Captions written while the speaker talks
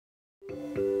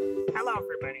Hello,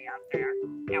 everybody out there,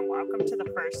 and welcome to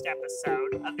the first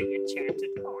episode of the Enchanted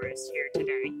Forest here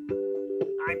today.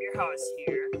 I'm your host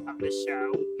here of the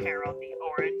show, Harold the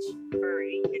Orange,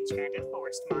 Furry, Enchanted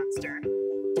Forest Monster.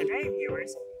 Today,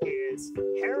 viewers, is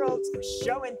Harold's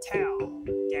Show and Tell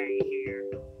Day here,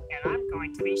 and I'm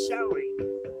going to be showing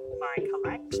my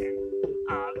collection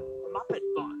of Muppet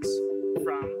books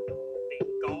from the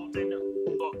Golden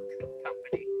Book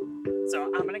Company. So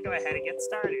I'm going to go ahead and get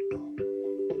started.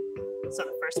 So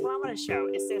the first one I'm going to show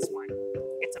is this one.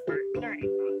 It's a Bert and Ernie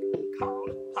book called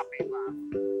Puppy Love.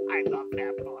 I love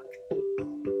that book.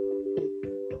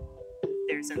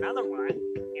 There's another one,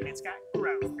 and it's got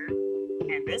Grover,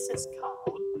 and this is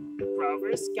called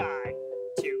Grover's Guide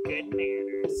to Good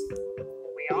Manners.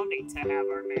 We all need to have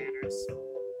our manners.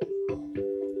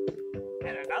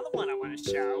 And another one I want to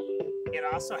show, it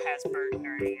also has Bert and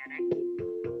Ernie in it,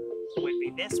 would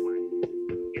be this one.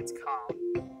 It's called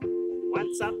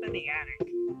What's Up in the Attic?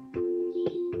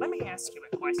 Let me ask you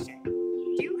a question.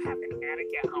 Do you have an attic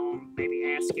at home,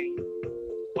 maybe asking,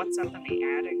 what's up in the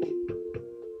attic?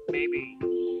 Maybe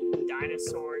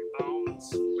dinosaur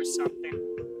bones or something?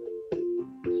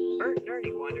 Bert and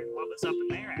Ernie wondered what was up in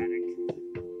their attic.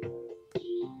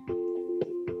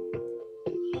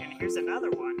 And here's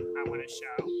another one I want to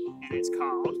show, and it's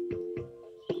called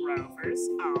Grover's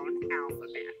Own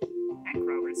Alphabet. And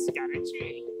Grover's got a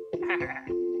G.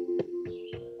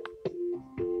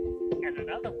 And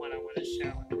another one I want to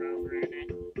show with Grover in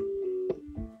it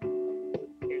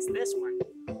is this one.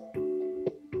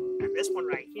 And this one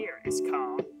right here is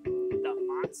called The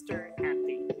Monster at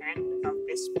the End of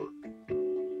This Book.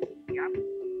 Yep.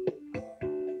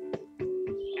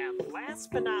 And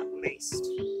last but not least,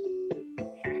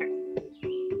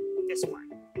 this one.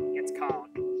 It's called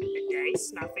The Day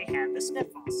Snuffy Had the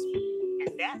Sniffles.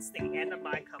 And that's the end of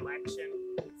my collection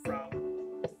from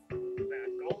the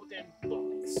Golden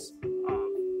Books of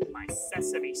my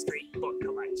Sesame Street book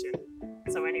collection.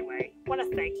 So anyway, I want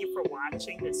to thank you for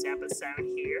watching this episode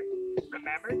here.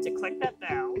 Remember to click that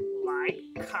bell,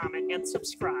 like, comment, and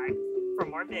subscribe for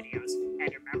more videos.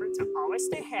 And remember to always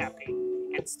stay happy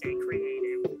and stay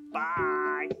creative.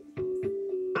 Bye!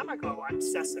 I'm going to go watch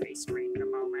Sesame Street in a